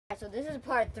so this is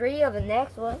part 3 of the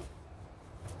next one.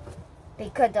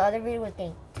 Because the other video was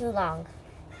getting too long.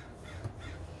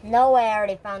 No way I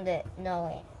already found it. No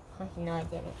way. No, I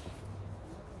didn't.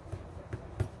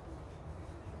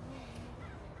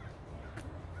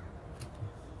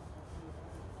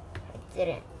 I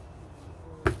didn't.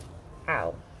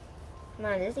 Ow.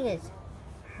 Man, this thing is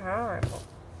horrible.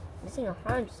 This thing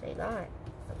harms a lot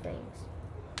of things.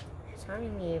 It's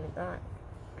harming me even thought.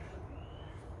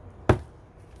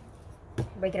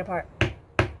 Break it apart.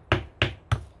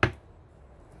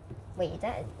 Wait, is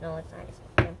that? No, it's not.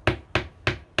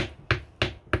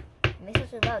 It makes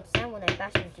such a loud sound when I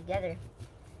bash them together.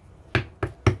 I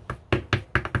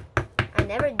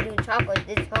never do chocolate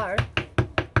this hard.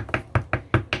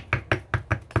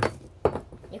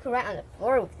 You can write on the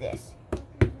floor with this.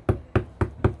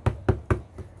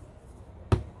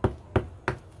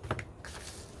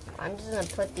 I'm just gonna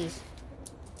put the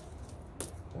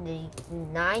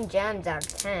 9 gems out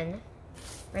of 10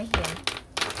 right here.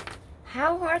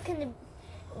 How hard can it?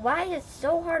 Why is it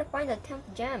so hard to find the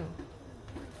 10th gem?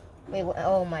 Wait,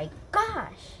 oh my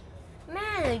gosh!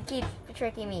 Man, it keeps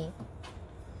tricking me.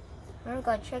 I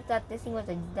got tricked that this thing was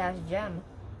a dash gem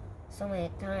so many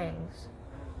times.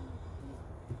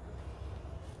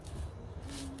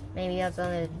 Maybe that's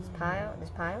on this pile. This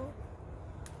pile.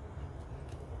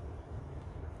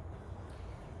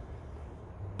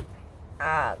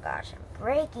 Oh gosh, I'm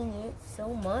breaking it so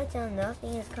much and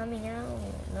nothing is coming out.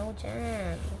 No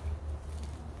gem.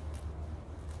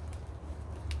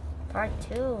 Part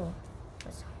 2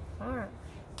 was hard.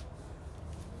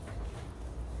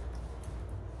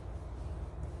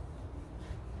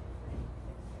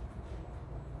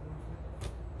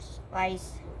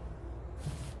 Slice.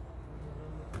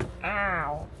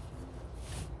 Ow.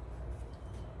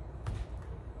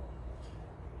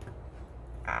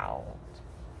 Ow.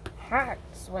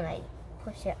 Hurts when I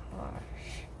push it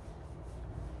harsh.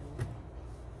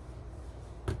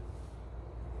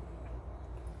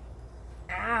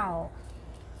 Ow.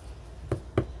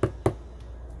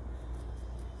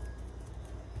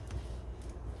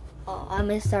 Oh, I'm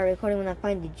gonna start recording when I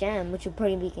find the gem, which will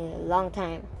probably be in a long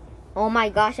time. Oh my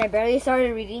gosh, I barely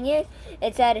started reading it.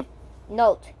 It said,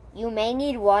 note, you may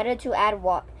need water to add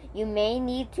water. You may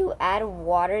need to add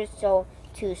water so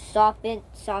to soften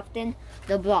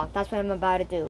the block. That's what I'm about to do.